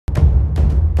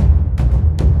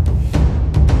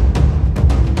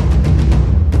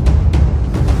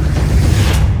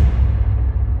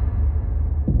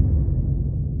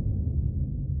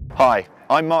Hi,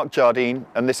 I'm Mark Jardine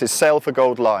and this is Sail for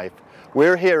Gold Live.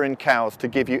 We're here in Cowes to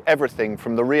give you everything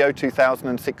from the Rio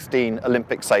 2016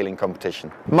 Olympic sailing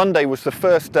competition. Monday was the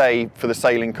first day for the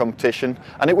sailing competition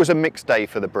and it was a mixed day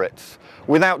for the Brits.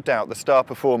 Without doubt the star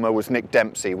performer was Nick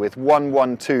Dempsey with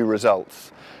 1-1-2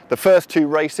 results. The first two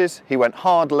races he went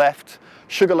hard left.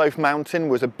 Sugarloaf Mountain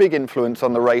was a big influence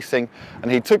on the racing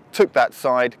and he took that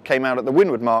side, came out at the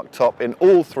windward mark top in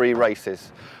all three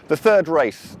races. The third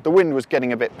race, the wind was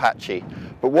getting a bit patchy,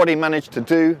 but what he managed to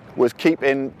do was keep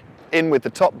in with the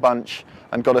top bunch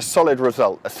and got a solid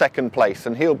result, a second place,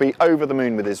 and he'll be over the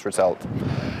moon with his result.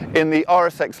 In the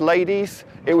RSX Ladies,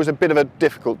 it was a bit of a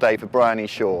difficult day for Bryony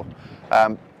Shaw.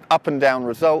 Up and down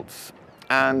results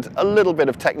and a little bit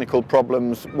of technical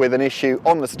problems with an issue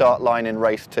on the start line in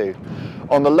race 2.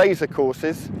 On the laser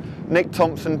courses, Nick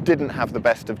Thompson didn't have the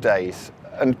best of days,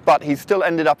 but he still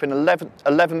ended up in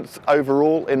 11th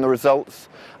overall in the results,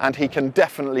 and he can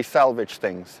definitely salvage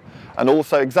things. And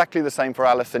also exactly the same for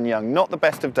Alison Young. Not the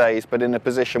best of days, but in a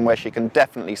position where she can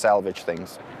definitely salvage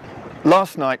things.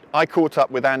 Last night, I caught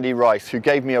up with Andy Rice, who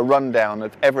gave me a rundown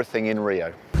of everything in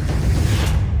Rio.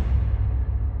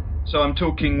 So I'm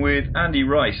talking with Andy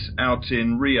Rice out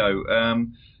in Rio.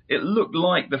 It looked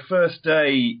like the first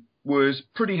day was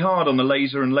pretty hard on the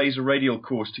laser and laser radial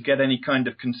course to get any kind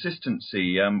of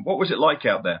consistency. What was it like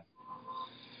out there?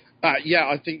 Yeah,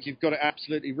 I think you've got it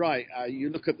absolutely right. You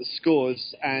look at the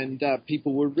scores and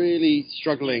people were really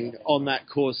struggling on that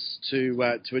course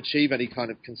to achieve any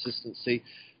kind of consistency.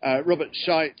 Robert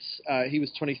Scheitz, he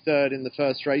was 23rd in the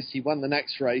first race. He won the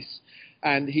next race,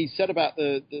 and he said about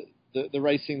the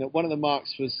racing that one of the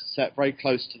marks was set very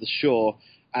close to the shore,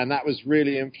 and that was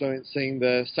really influencing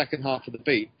the second half of the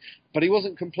beat. But he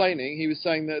wasn't complaining. He was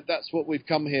saying that that's what we've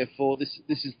come here for. This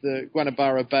is the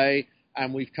Guanabara Bay,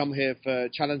 and we've come here for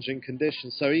challenging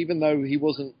conditions. So even though he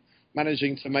wasn't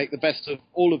managing to make the best of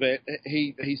all of it,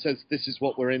 he says this is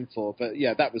what we're in for. But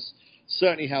yeah, that was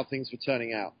certainly how things were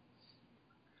turning out.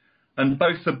 And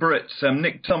both the Brits,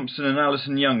 Nick Thompson and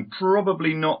Alison Young,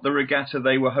 probably not the regatta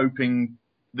they were hoping,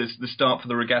 the start for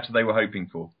the regatta they were hoping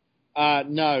for.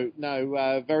 No,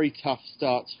 very tough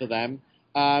starts for them.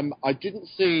 I didn't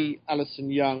see Alison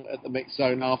Young at the mixed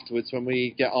zone afterwards when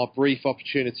we get our brief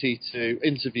opportunity to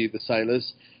interview the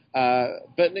sailors.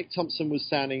 But Nick Thompson was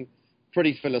sounding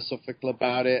pretty philosophical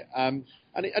about it. And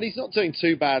he's not doing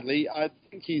too badly. I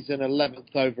think he's in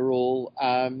 11th overall.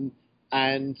 I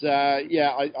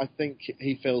think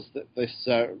he feels that this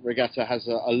regatta has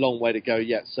a long way to go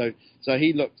yet. So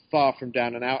he looked far from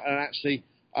down and out. And actually,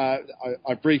 I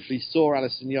briefly saw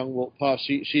Alison Young walk past.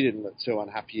 She didn't look too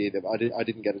unhappy either, but I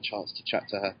didn't get a chance to chat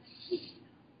to her.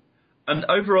 And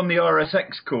over on the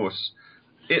RSX course,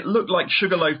 it looked like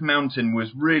Sugarloaf Mountain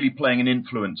was really playing an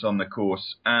influence on the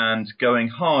course, and going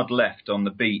hard left on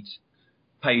the beat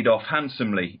paid off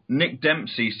handsomely. Nick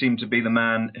Dempsey seemed to be the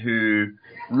man who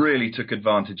really took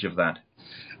advantage of that.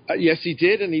 Yes, he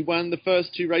did, and he won the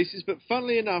first two races. But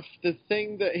funnily enough, the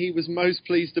thing that he was most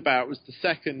pleased about was the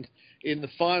second in the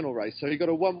final race. So he got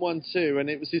a 1-1-2, and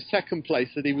it was his second place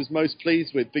that he was most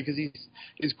pleased with, because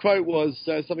his quote was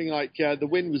something like, the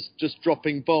wind was just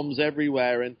dropping bombs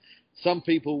everywhere, and some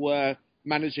people were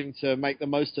managing to make the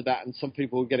most of that, and some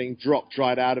people were getting dropped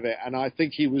right out of it. And I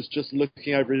think he was just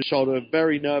looking over his shoulder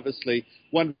very nervously,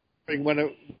 wondering when it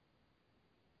was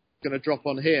going to drop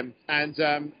on him. And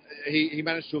he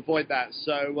managed to avoid that.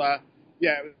 So,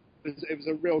 it was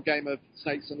a real game of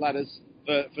snakes and ladders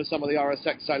for some of the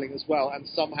RSX sailing as well. And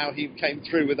somehow he came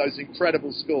through with those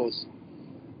incredible scores.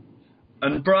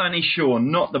 And Bryony Shaw,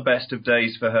 not the best of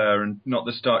days for her, and not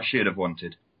the start she'd have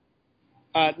wanted.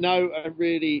 No, a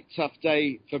really tough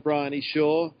day for Bryony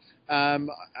Shaw. And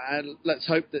let's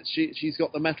hope that she's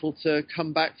got the mettle to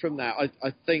come back from that.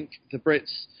 I think the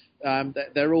Brits,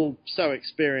 they're all so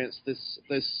experienced.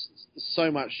 There's so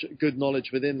much good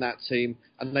knowledge within that team,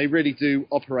 and they really do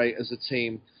operate as a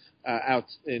team out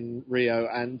in Rio.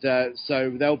 And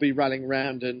so they'll be rallying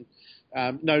around, and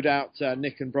no doubt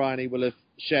Nick and Bryony will have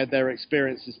shared their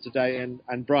experiences today,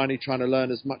 and Bryony trying to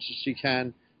learn as much as she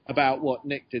can about what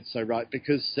Nick did so right,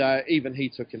 because even he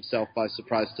took himself by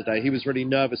surprise today. He was really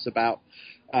nervous about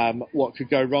what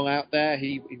could go wrong out there.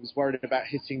 He was worried about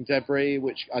hitting debris,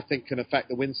 which I think can affect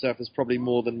the windsurfers probably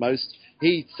more than most.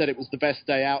 He said it was the best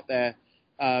day out there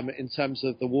in terms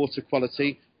of the water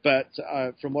quality, but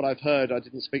from what I've heard, I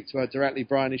didn't speak to her directly,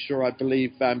 Bryony Shaw, I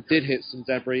believe, did hit some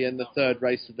debris in the third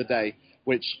race of the day,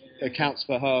 which accounts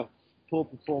for her poor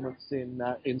performance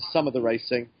in some of the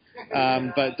racing.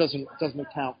 But it doesn't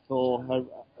account for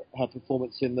her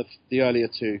performance in the earlier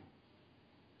two.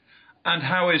 And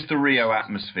how is the Rio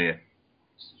atmosphere?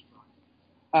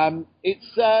 I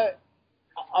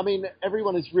mean,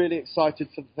 everyone is really excited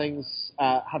for things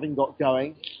having got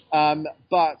going,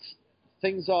 but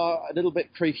things are a little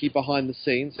bit creaky behind the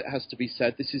scenes, it has to be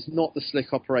said. This is not the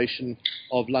slick operation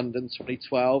of London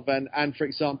 2012. And for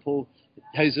example,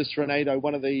 Jesus Renedo,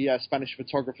 one of the Spanish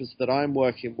photographers that I'm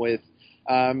working with,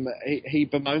 he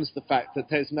bemoans the fact that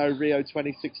there's no Rio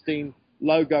 2016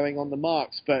 logoing on the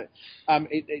marks. But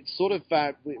it's sort of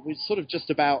we're sort of just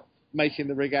about making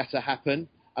the regatta happen.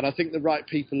 And I think the right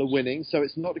people are winning, so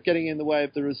it's not getting in the way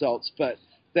of the results. But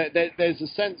there's a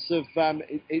sense of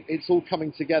it's all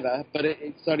coming together, but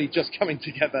it's only just coming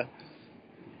together.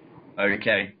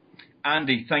 Okay.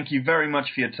 Andy, thank you very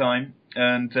much for your time,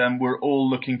 and we're all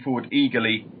looking forward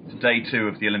eagerly to day 2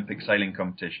 of the Olympic sailing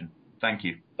competition. Thank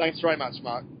you. Thanks very much,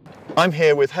 Mark. I'm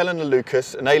here with Helena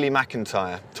Lucas and Ailey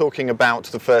McIntyre talking about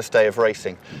the first day of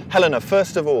racing. Helena,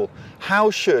 first of all,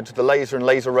 how should the laser and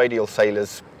laser radial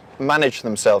sailors manage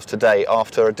themselves today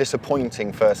after a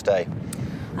disappointing first day?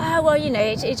 Well, you know,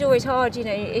 it's always hard, you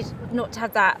know, it's not to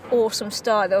have that awesome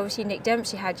start that obviously Nick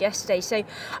Dempsey had yesterday. So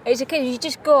it's a case you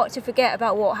just got to forget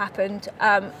about what happened.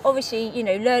 Obviously, you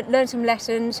know, learn some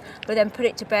lessons, but then put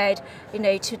it to bed. You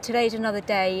know, today's another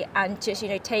day, and just, you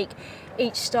know, take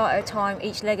each start at a time,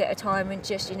 each leg at a time, and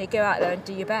just, you know, go out there and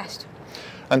do your best.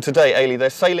 And today, Ailey, they're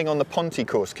sailing on the Ponty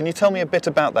course. Can you tell me a bit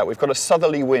about that? We've got a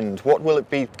southerly wind. What will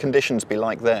conditions be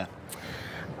like there?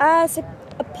 So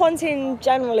Ponty in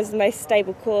general is the most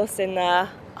stable course in the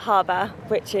harbour,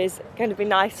 which is going to be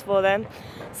nice for them.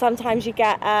 Sometimes you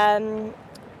get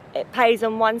it pays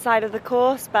on one side of the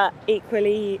course, but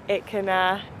equally it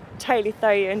can totally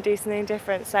throw you and do something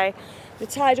different. So the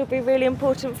tide will be really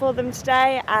important for them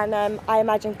today, and I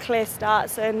imagine clear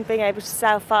starts and being able to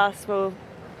sail fast will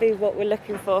be what we're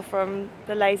looking for from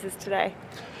the lasers today.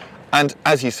 And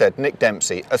as you said, Nick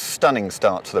Dempsey, a stunning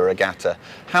start to the regatta.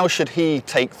 How should he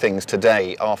take things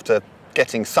today after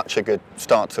getting such a good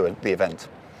start to the event?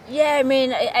 Yeah, I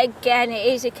mean, again, it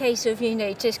is a case of, you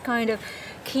know, just kind of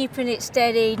keeping it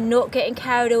steady, not getting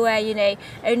carried away. You know,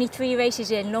 only 3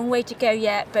 races in, long way to go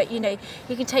yet, but, you know,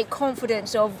 you can take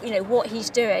confidence of, you know, what he's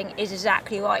doing is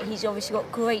exactly right. He's obviously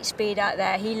got great speed out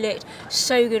there. He looked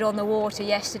so good on the water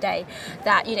yesterday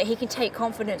that, you know, he can take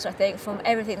confidence, I think, from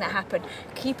everything that happened.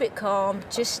 Keep it calm,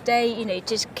 just stay, you know,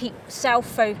 just keep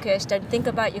self-focused and think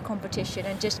about your competition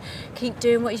and just keep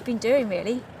doing what he's been doing,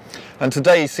 really. And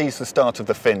today sees the start of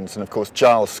the Finns, and of course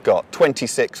Giles Scott,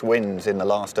 26 wins in the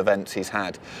last events he's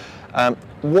had.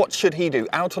 What should he do?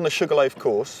 Out on the Sugarloaf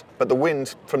course, but the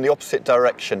wind from the opposite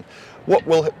direction. What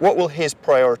will his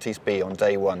priorities be on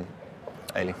day 1,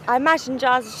 Ailey? I imagine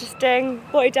Giles is just doing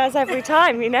what he does every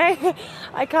time, you know.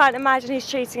 I can't imagine he's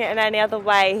treating it in any other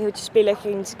way. He'll just be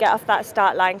looking to get off that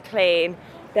start line clean,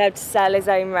 be able to sail his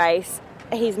own race.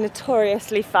 He's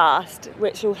notoriously fast,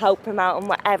 which will help him out on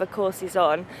whatever course he's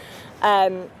on.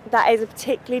 That is a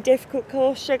particularly difficult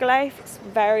course, Sugarloaf. It's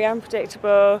very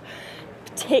unpredictable,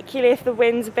 particularly if the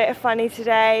wind's a bit funny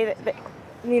today.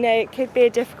 You know, it could be a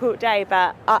difficult day,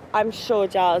 but I'm sure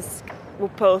Giles will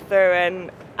pull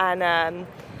through and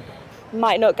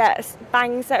might not get a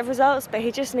bang set of results, but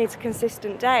he just needs a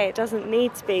consistent day. It doesn't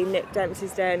need to be Nick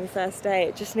Dempsey's day on the first day.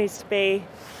 It just needs to be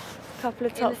couple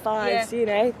of top 5s, yeah. You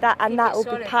know, that will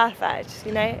be perfect,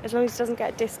 you know, as long as he doesn't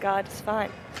get a discard, it's fine.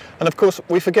 And of course,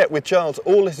 we forget with Giles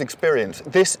all his experience,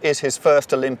 this is his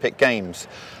first Olympic Games.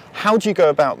 How do you go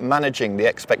about managing the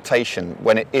expectation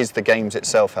when it is the Games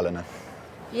itself, Helena?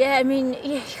 Yeah, I mean,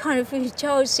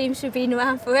 Giles seems to have been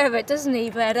around forever, doesn't he?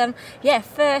 But yeah,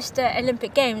 first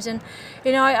Olympic Games, and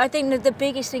you know, I think that the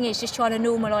biggest thing is just trying to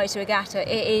normalise the regatta.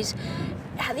 It is,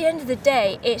 at the end of the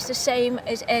day, it's the same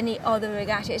as any other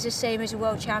regatta. It's the same as the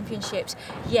World Championships.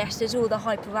 Yes, there's all the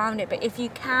hype around it, but if you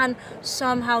can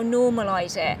somehow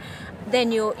normalise it,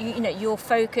 then you'll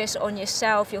focus on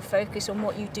yourself, you'll focus on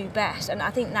what you do best. And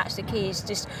I think that's the key, is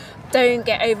just don't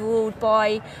get overruled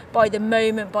by the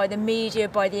moment, by the media,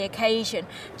 by the occasion.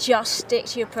 Just stick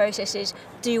to your processes,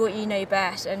 do what you know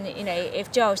best, and you know,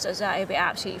 if Giles does that, he'll be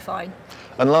absolutely fine.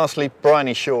 And lastly,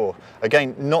 Bryony Shaw,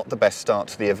 again, not the best start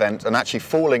to the event and actually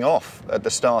falling off at the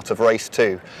start of race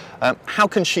 2. How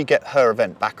can she get her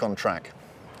event back on track?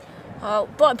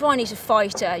 But Bryony's a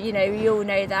fighter, you know, we all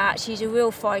know that. She's a real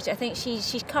fighter. I think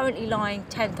she's currently lying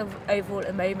 10th overall at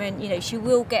the moment. You know, she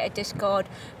will get a discard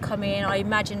coming in, I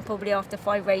imagine, probably after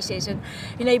 5 races. And,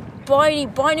 you know,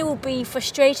 Bryony will be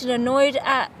frustrated and annoyed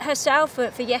at herself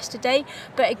for yesterday.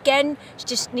 But again, she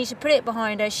just needs to put it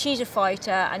behind her. She's a fighter,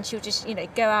 and she'll just, you know,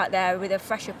 go out there with a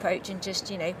fresh approach and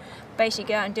just, you know, basically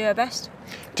go out and do her best.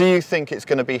 Do you think it's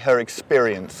going to be her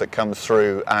experience that comes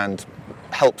through and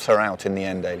helps her out in the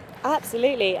end, Aileen?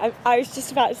 Absolutely. I was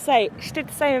just about to say, she did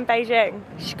the same in Beijing.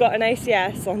 She got an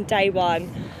ACS on day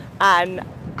one and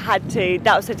had to,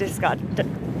 that was her discard,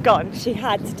 gone. She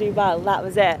had to do well, that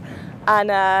was it.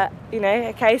 And, you know,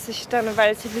 okay, so she's done a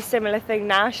relatively similar thing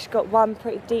now. She's got one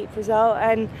pretty deep result,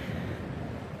 and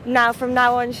now from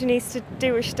now on she needs to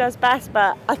do what she does best,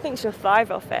 but I think she'll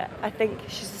thrive off it. I think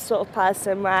she's the sort of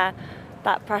person where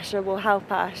that pressure will help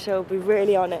her. She'll be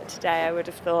really on it today, I would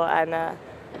have thought, and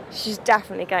she's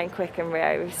definitely going quick in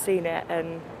Rio. We've seen it,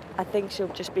 and I think she'll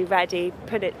just be ready,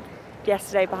 put it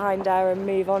yesterday behind her and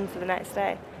move on for the next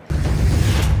day.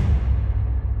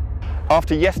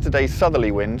 After yesterday's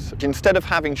southerly winds, instead of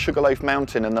having Sugarloaf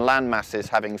Mountain and the land masses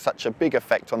having such a big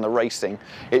effect on the racing,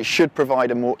 it should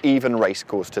provide a more even race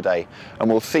course today, and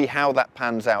we'll see how that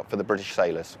pans out for the British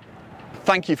sailors.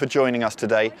 Thank you for joining us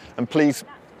today, and please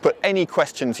put any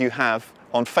questions you have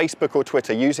on Facebook or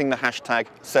Twitter using the hashtag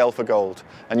 #SailForGold,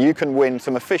 and you can win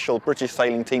some official British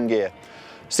Sailing Team gear.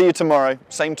 See you tomorrow,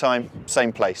 same time,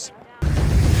 same place.